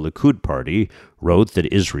lawmaker from the Likud party, wrote that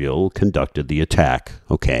Israel conducted the attack.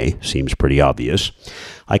 Okay, seems pretty obvious.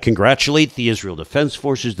 I congratulate the Israel Defense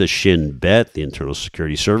Forces, the Shin Bet, the Internal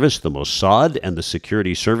Security Service, the Mossad, and the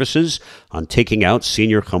security services on taking out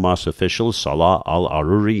senior Hamas official Salah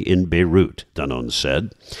al-Aruri in Beirut, Danon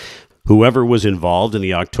said. Whoever was involved in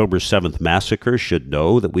the October 7th massacre should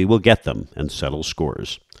know that we will get them and settle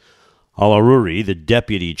scores. Al-Aruri, the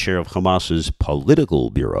deputy chair of Hamas's political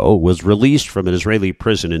bureau, was released from an Israeli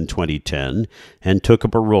prison in 2010 and took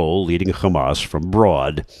up a role leading Hamas from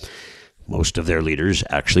abroad. Most of their leaders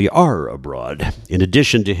actually are abroad. In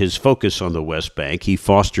addition to his focus on the West Bank, he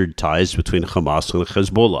fostered ties between Hamas and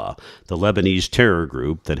Hezbollah, the Lebanese terror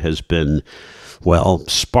group that has been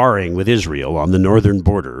sparring with Israel on the northern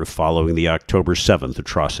border following the October 7th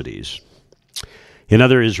atrocities. In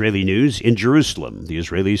other Israeli news, in Jerusalem, the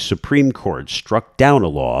Israeli Supreme Court struck down a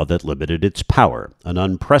law that limited its power, an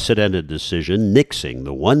unprecedented decision nixing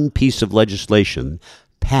the one piece of legislation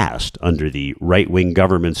passed under the right-wing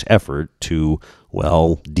government's effort to,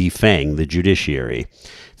 defang the judiciary.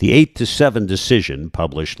 The 8-7 decision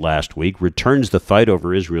published last week returns the fight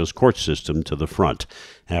over Israel's court system to the front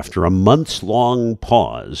after a months-long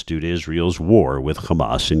pause due to Israel's war with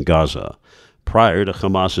Hamas in Gaza. Prior to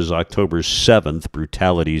Hamas's October 7th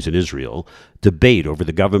brutalities in Israel, debate over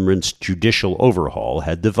the government's judicial overhaul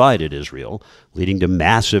had divided Israel, leading to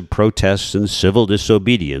massive protests and civil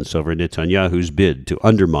disobedience over Netanyahu's bid to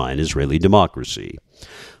undermine Israeli democracy.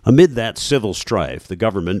 Amid that civil strife, the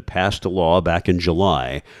government passed a law back in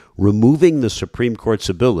July removing the Supreme Court's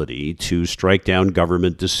ability to strike down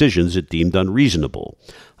government decisions it deemed unreasonable,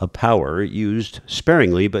 a power used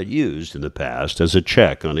sparingly but used in the past as a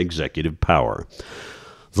check on executive power.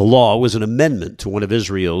 The law was an amendment to one of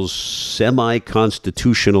Israel's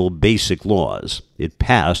semi-constitutional basic laws. It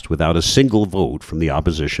passed without a single vote from the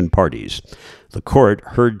opposition parties. The court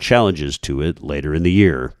heard challenges to it later in the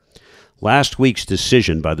year. Last week's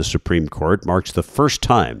decision by the Supreme Court marks the first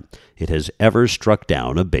time it has ever struck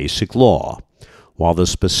down a basic law. while the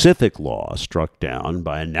specific law struck down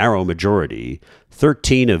by a narrow majority,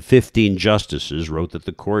 13 of 15 justices wrote that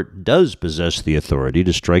the court does possess the authority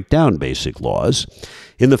to strike down basic laws.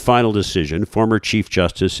 In the final decision, former Chief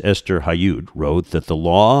Justice Esther Hayud wrote that the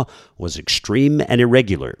law was extreme and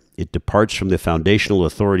irregular. It departs from the foundational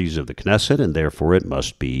authorities of the Knesset, and therefore it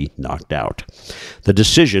must be knocked out. The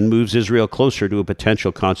decision moves Israel closer to a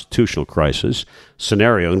potential constitutional crisis,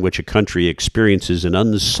 scenario in which a country experiences an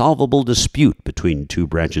unsolvable dispute between two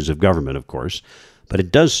branches of government, of course, but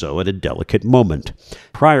it does so at a delicate moment.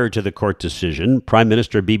 Prior to the court decision, Prime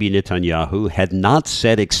Minister Bibi Netanyahu had not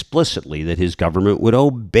said explicitly that his government would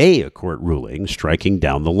obey a court ruling striking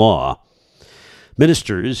down the law.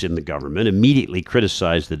 Ministers in the government immediately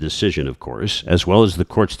criticized the decision, of course, as well as the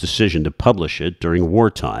court's decision to publish it during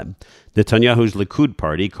wartime. Netanyahu's Likud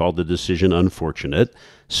party called the decision unfortunate,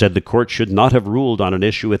 said the court should not have ruled on an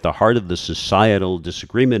issue at the heart of the societal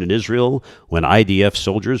disagreement in Israel when IDF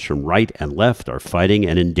soldiers from right and left are fighting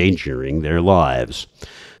and endangering their lives.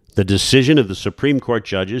 The decision of the Supreme Court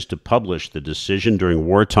judges to publish the decision during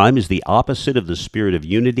wartime is the opposite of the spirit of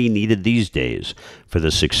unity needed these days for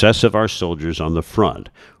the success of our soldiers on the front,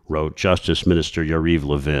 wrote Justice Minister Yariv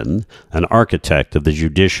Levin, an architect of the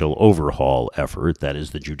judicial overhaul effort, that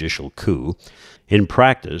is, the judicial coup. In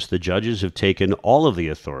practice, the judges have taken all of the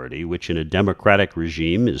authority, which in a democratic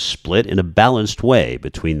regime is split in a balanced way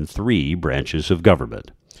between three branches of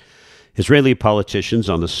government. Israeli politicians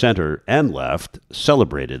on the center and left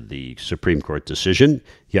celebrated the Supreme Court decision.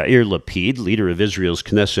 Yair Lapid, leader of Israel's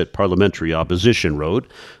Knesset parliamentary opposition,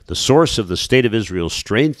 wrote, "The source of the State of Israel's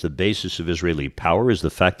strength, the basis of Israeli power, is the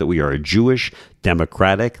fact that we are a Jewish,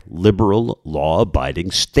 democratic, liberal,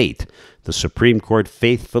 law-abiding state. The Supreme Court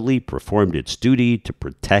faithfully performed its duty to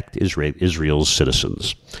protect Israel's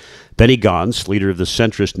citizens." Benny Gantz, leader of the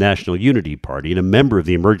centrist National Unity Party and a member of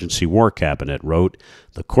the Emergency War Cabinet, wrote,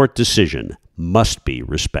 "The court decision must be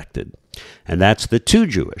respected." And that's the Too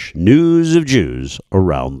Jewish News of Jews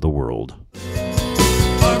around the world.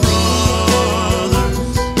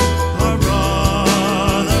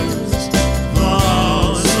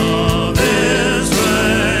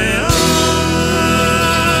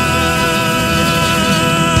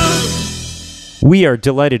 We are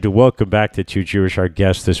delighted to welcome back to Too Jewish our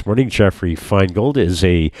guest this morning. Jeffrey Feingold is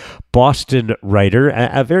a Boston writer,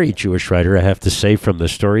 a very Jewish writer, I have to say, from the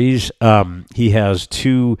stories. He has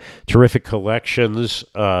two terrific collections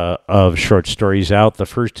of short stories out. The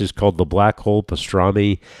first is called The Black Hole,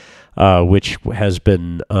 Pastrami, which has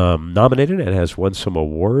been nominated and has won some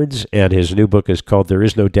awards. And his new book is called There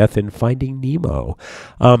Is No Death in Finding Nemo.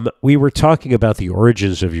 We were talking about the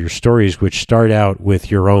origins of your stories, which start out with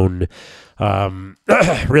your own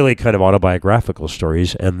really kind of autobiographical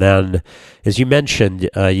stories. And then, as you mentioned,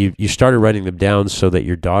 you started writing them down so that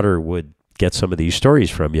your daughter would get some of these stories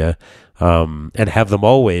from you and have them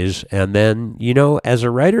always. And then, you know, as a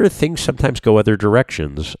writer, things sometimes go other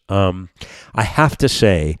directions. I have to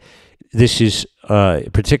say, this is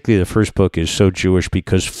particularly the first book is so Jewish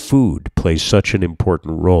because food plays such an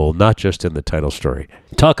important role, not just in the title story.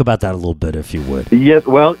 Talk about that a little bit, if you would. Yes,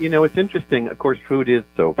 well, you know, it's interesting. Of course, food is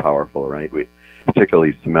so powerful, right?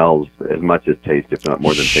 Particularly smells as much as taste, if not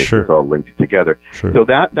more than taste. Sure. It's all linked together. Sure. So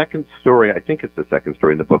that story, I think it's the second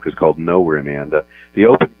story in the book, is called Nowhere Man. The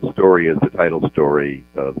opening story is the title story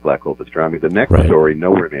of Black Hole Pastrami. The next story,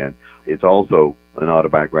 Nowhere Man, is also an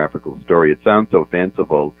autobiographical story. It sounds so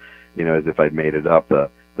fanciful, you know, as if I'd made it up. The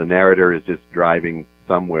narrator is just driving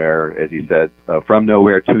somewhere, as he said, from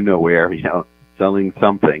nowhere to nowhere, you know, selling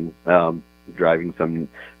something, driving some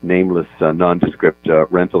nameless, nondescript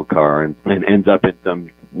rental car, and ends up at some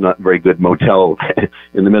not very good motel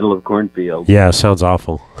in the middle of cornfields. Yeah, sounds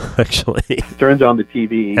awful, actually. Turns on the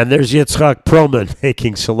TV. And there's Yitzhak Perlman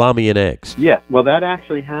making salami and eggs. Yes, well, that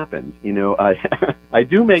actually happens. You know, I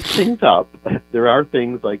do make things up. There are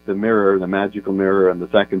things like the mirror, the magical mirror in the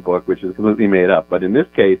second book, which is completely made up. But in this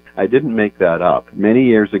case, I didn't make that up. Many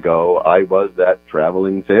years ago, I was that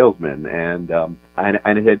traveling salesman, and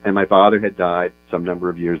my father had died some number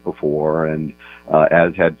of years before, and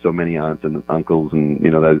as had so many aunts and uncles, and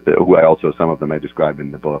you know, who I also, some of them I describe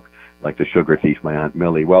in the book, like the sugar thief, my Aunt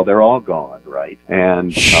Millie. Well, they're all gone, right?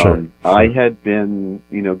 And Sure. I had been,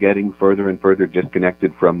 you know, getting further and further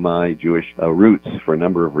disconnected from my Jewish roots for a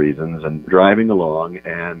number of reasons, and driving along,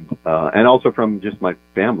 and also from just my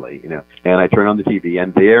family, you know. And I turn on the TV,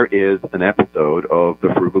 and there is an episode of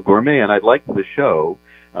The Frugal Gourmet, and I liked the show.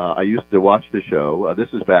 I used to watch the show.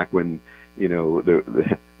 This was back when, you know, there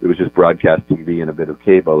was just broadcast TV and a bit of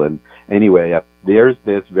cable. And anyway, there's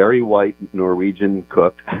this very white Norwegian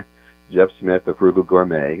cook Jeff Smith, the Frugal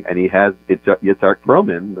Gourmet, and he has Yitzhak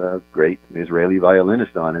Perlman, the great Israeli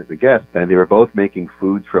violinist, on as a guest, and they were both making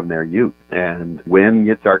foods from their youth. And when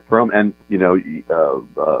Yitzhak Perlman, and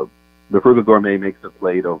the Frugal Gourmet makes a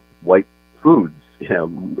plate of white foods,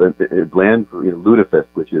 bland, lutefisk,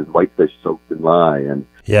 which is whitefish soaked in lye, and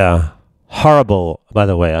yeah. Horrible, by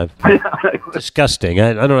the way. Disgusting.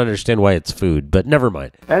 I don't understand why it's food, but never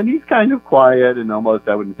mind. And he's kind of quiet and almost,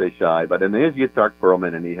 I wouldn't say shy, but then there's Yitzhak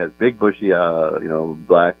Perlman, and he has big bushy,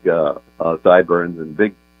 black sideburns and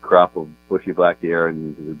big crop of bushy black hair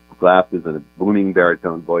and his glasses and a booming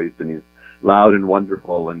baritone voice, and he's loud and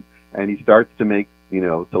wonderful, and he starts to make,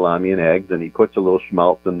 salami and eggs, and he puts a little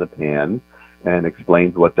schmaltz in the pan and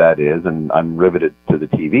explains what that is, and I'm riveted to the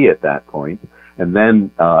TV at that point. And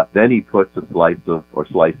then he puts a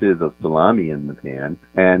slices of salami in the pan.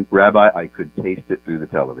 And Rabbi, I could taste it through the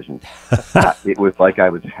television. It was like I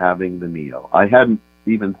was having the meal. I hadn't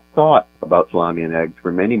even thought about salami and eggs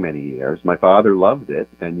for many, many years. My father loved it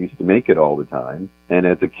and used to make it all the time. And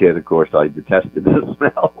as a kid, of course, I detested the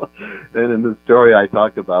smell. And in the story, I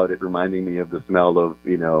talk about it reminding me of the smell of,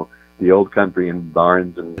 the old country and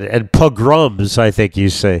barns and pogroms, I think you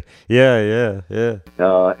say. Yeah.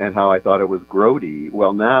 And how I thought it was grody.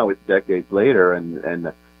 Well, now it's decades later,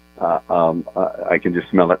 and I can just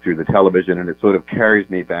smell it through the television, and it sort of carries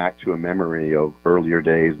me back to a memory of earlier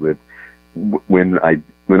days when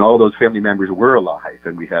all those family members were alive,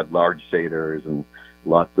 and we had large seders and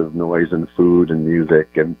lots of noise and food and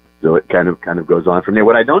music, and so it kind of goes on from there.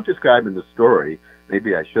 What I don't describe in the story,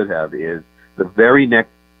 maybe I should have, is the very next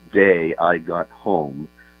day I got home,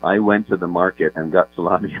 I went to the market and got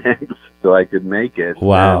salami eggs so I could make it.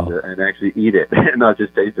 Wow. and actually eat it and not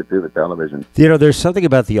just taste it through the television. There's something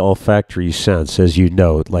about the olfactory sense, as you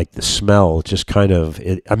know, like the smell, just kind of,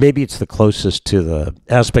 maybe it's the closest to the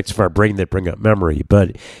aspects of our brain that bring up memory,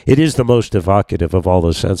 but it is the most evocative of all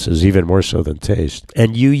the senses, even more so than taste.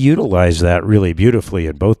 And you utilize that really beautifully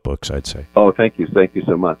in both books, I'd say. Oh, thank you. Thank you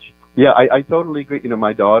so much. Yeah, I totally agree.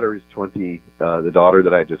 My daughter is 20, the daughter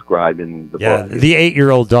that I describe in the book. Yeah, the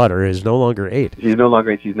 8-year-old daughter is no longer 8. She's no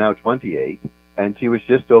longer 8. She's now 28. And she was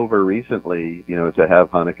just over recently, to have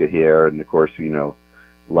Hanukkah here. And, of course,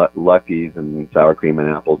 Lucky's and sour cream and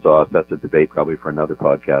applesauce. That's a debate probably for another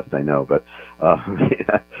podcast, I know. But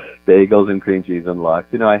bagels and cream cheese and lox.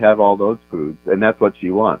 I have all those foods. And that's what she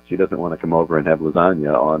wants. She doesn't want to come over and have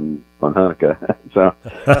lasagna on Hanukkah. So,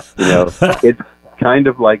 it's kind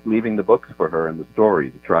of like leaving the books for her and the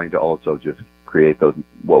stories, trying to also just create those,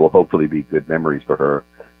 what will hopefully be good memories for her,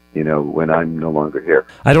 when I'm no longer here.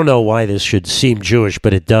 I don't know why this should seem Jewish,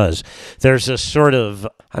 but it does. There's a sort of,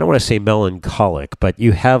 I don't want to say melancholic, but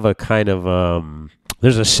you have a kind of,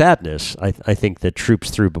 there's a sadness, I think, that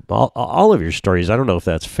troops through all of your stories. I don't know if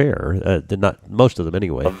that's fair. Not most of them,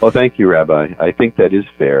 anyway. Oh, thank you, Rabbi. I think that is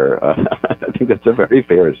fair. I think that's a very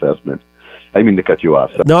fair assessment. I didn't mean to cut you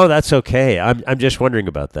off. So. No, that's okay. I'm just wondering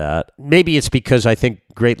about that. Maybe it's because I think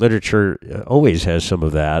great literature always has some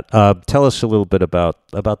of that. Tell us a little bit about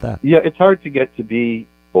that. Yeah, it's hard to get to be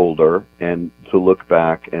older and to look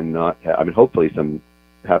back and not have, hopefully some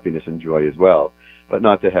happiness and joy as well, but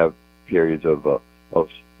not to have periods of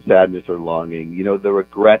sadness or longing. The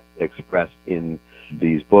regret expressed in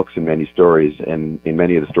these books and many stories, and in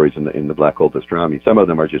many of the stories in the Black Hole Pastrami, some of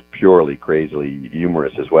them are just purely crazily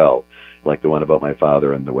humorous as well, like the one about my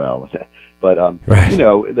father and the well. But right.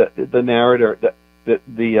 The narrator,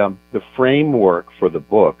 the framework for the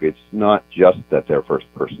book, it's not just that they're first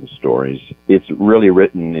person stories. It's really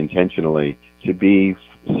written intentionally to be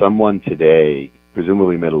someone today,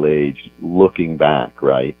 presumably middle aged, looking back,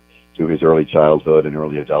 right, to his early childhood and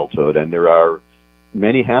early adulthood. And there are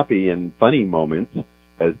many happy and funny moments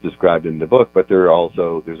as described in the book, but there's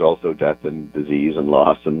also death and disease and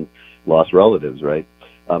lost relatives, right?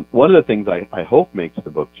 One of the things I hope makes the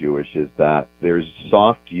book Jewish is that there's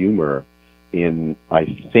soft humor in, I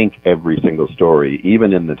think, every single story,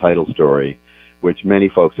 even in the title story, which many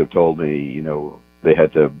folks have told me, they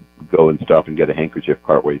had to go and stop and get a handkerchief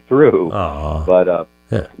partway through. Aww. But,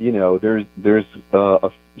 yeah. there's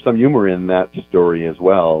some humor in that story as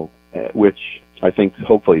well, which I think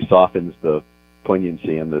hopefully softens the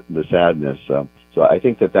poignancy and the sadness. So I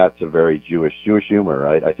think that's a very Jewish humor.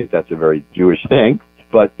 I think that's a very Jewish thing.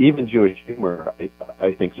 But even Jewish humor,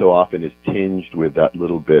 I think so often is tinged with that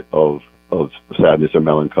little bit of sadness or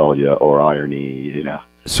melancholia or irony,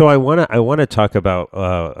 So I want to talk about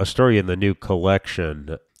a story in the new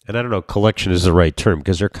collection. And I don't know, collection is the right term,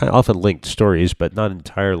 because they're kind of often linked stories, but not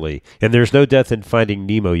entirely. And there's no death in Finding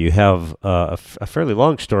Nemo. You have a fairly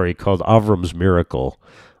long story called Avram's Miracle.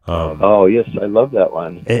 Oh, yes, I love that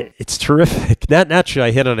one. It's terrific. Naturally,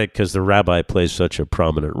 I hit on it because the rabbi plays such a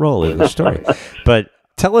prominent role in the story. But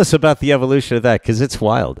tell us about the evolution of that, because it's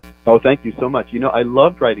wild. Oh, thank you so much. I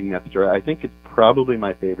loved writing that story. I think it's probably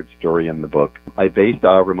my favorite story in the book. I based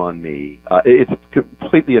Avram on me. It's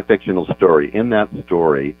completely a fictional story. In that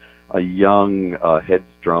story, a young,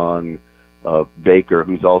 headstrong baker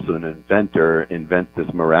who's also an inventor invents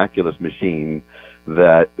this miraculous machine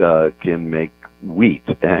that can make wheat,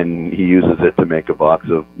 and he uses it to make a box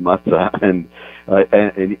of matzah, and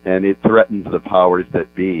it threatens the powers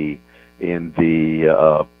that be in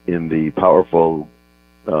the powerful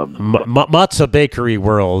matzah bakery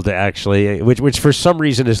world, actually, which for some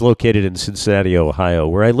reason is located in Cincinnati, Ohio,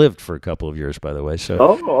 where I lived for a couple of years, by the way. So.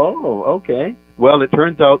 Oh, okay. Well, it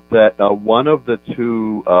turns out that one of the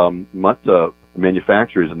two matzah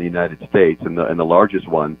manufacturers in the United States, and the largest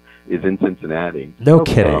one, is in Cincinnati. No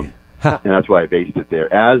kidding. And that's why I based it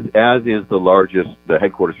there. As is the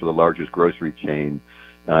headquarters for the largest grocery chain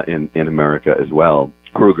in America as well.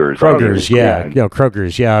 Kroger's, yeah.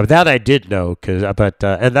 Kroger's, yeah. That I did know,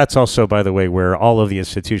 and that's also, by the way, where all of the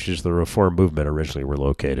institutions of the Reform movement originally were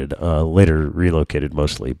located, later relocated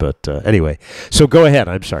mostly. But anyway, so go ahead.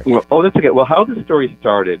 I'm sorry. Well, that's okay. Well, how the story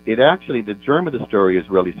started, the germ of the story is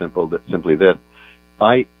really simply this.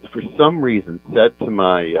 I, for some reason, said to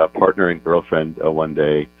my partner and girlfriend one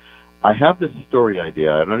day, I have this story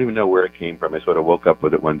idea. I don't even know where it came from. I sort of woke up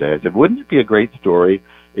with it one day. I said, wouldn't it be a great story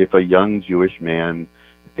if a young Jewish man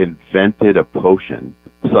invented a potion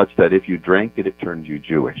such that if you drank it, it turned you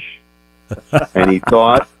Jewish? And he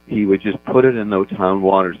thought he would just put it in the town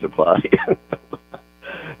water supply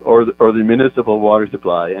or the municipal water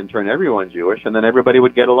supply and turn everyone Jewish, and then everybody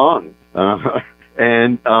would get along.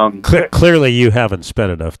 Clearly you haven't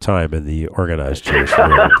spent enough time in the organized Jewish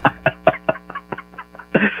world.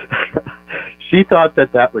 She thought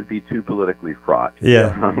that would be too politically fraught.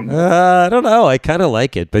 Yeah. I don't know. I kind of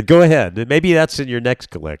like it, but go ahead. Maybe that's in your next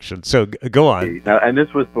collection. So go on. And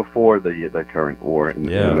this was before the current war.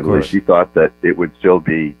 Of course. She thought that it would still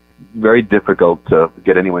be very difficult to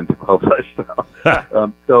get anyone to publish.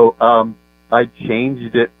 I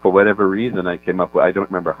changed it for whatever reason. I don't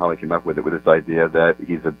remember how I came up with it, with this idea that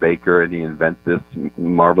he's a baker and he invents this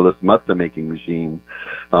marvelous matzah making machine.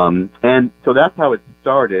 And so that's how it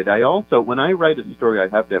started. I also, when I write a story, I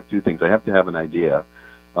have to have two things. I have to have an idea.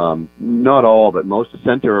 Not all, but most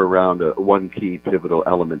center around one key pivotal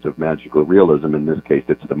element of magical realism. In this case,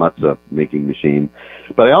 it's the matzah making machine.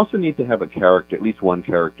 But I also need to have a character, at least one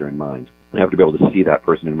character in mind. I have to be able to see that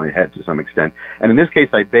person in my head to some extent. And in this case,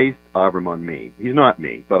 I based Avram on me. He's not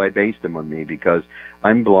me, but I based him on me because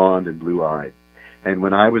I'm blonde and blue-eyed. And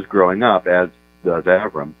when I was growing up, as does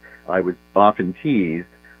Avram, I was often teased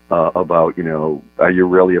about, are you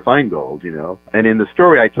really a Feingold, And in the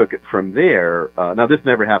story, I took it from there. Now, this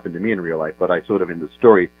never happened to me in real life, but I sort of, in the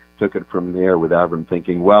story, took it from there with Avram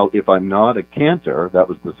thinking, well, if I'm not a Cantor, that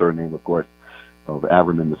was the surname, of course, of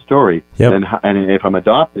Avram in the story, and if I'm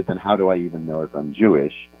adopted, then how do I even know if I'm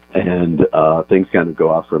Jewish? And things kind of go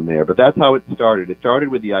off from there. But that's how it started. It started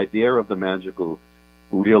with the idea of the magical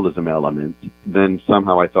realism element. Then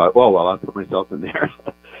somehow I thought, I'll put myself in there.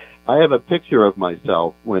 I have a picture of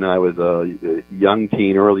myself when I was a young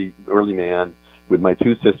teen, early man, with my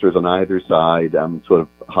two sisters on either side. I'm sort of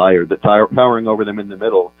higher, towering over them in the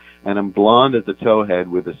middle, and I'm blonde as a towhead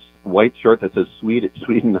with a white shirt that says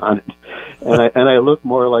Sweden on it. And I look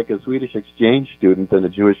more like a Swedish exchange student than a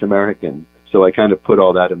Jewish American. So I kind of put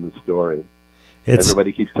all that in the story.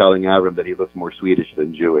 Everybody keeps telling Avram that he looks more Swedish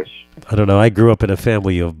than Jewish. I don't know. I grew up in a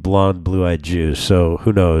family of blonde, blue-eyed Jews, so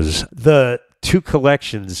who knows? The two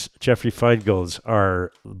collections, Jeffrey Feingold's,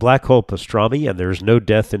 are Black Hole Pastrami and There's No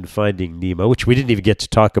Death in Finding Nemo, which we didn't even get to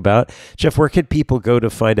talk about. Jeff, where can people go to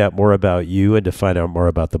find out more about you and to find out more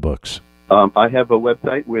about the books? I have a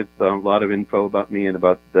website with a lot of info about me and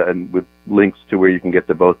with links to where you can get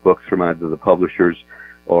both books from either the publishers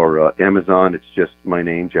or Amazon. It's just my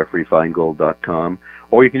name, jeffreyfeingold.com.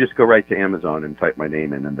 Or you can just go right to Amazon and type my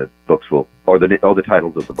name in, and the books will, or the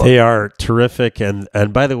titles of the books. They are terrific, and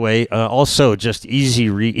by the way, also just easy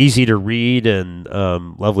to read and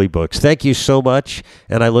lovely books. Thank you so much,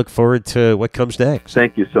 and I look forward to what comes next.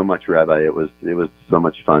 Thank you so much, Rabbi. It was so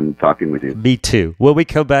much fun talking with you. Me too. When we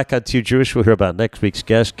come back on Too Jewish, we'll hear about next week's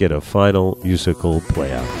guest, get a final musical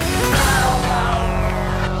play out.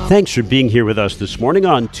 Thanks for being here with us this morning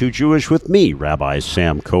on Too Jewish with me, Rabbi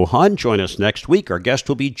Sam Cohan. Join us next week. Our guest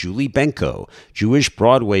will be Julie Benko, Jewish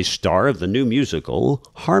Broadway star of the new musical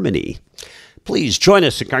Harmony. Please join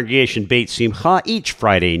us at Congregation Beit Simcha each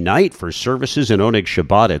Friday night for services in Oneg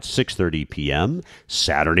Shabbat at 6:30 p.m.,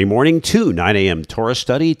 Saturday morning too, 9 a.m. Torah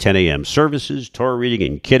study, 10 a.m. services, Torah reading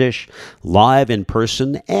and Kiddush, live in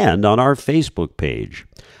person and on our Facebook page.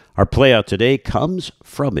 Our playout today comes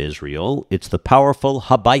from Israel. It's the powerful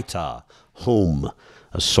Habaita, Home,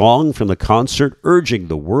 a song from the concert urging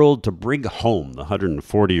the world to bring home the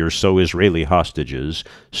 140 or so Israeli hostages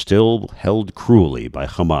still held cruelly by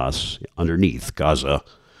Hamas underneath Gaza.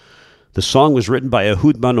 The song was written by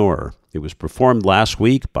Ehud Manor. It was performed last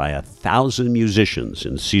week by 1,000 musicians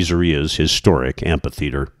in Caesarea's historic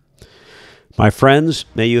amphitheater. My friends,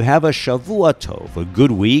 may you have a Shavua Tov, a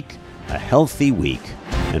good week, a healthy week,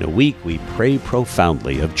 and a week we pray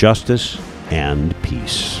profoundly of justice and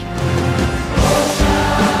peace.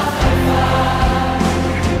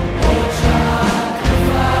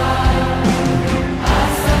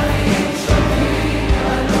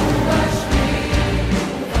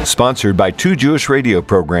 Sponsored by 2 Jewish radio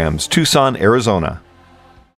programs, Tucson, Arizona.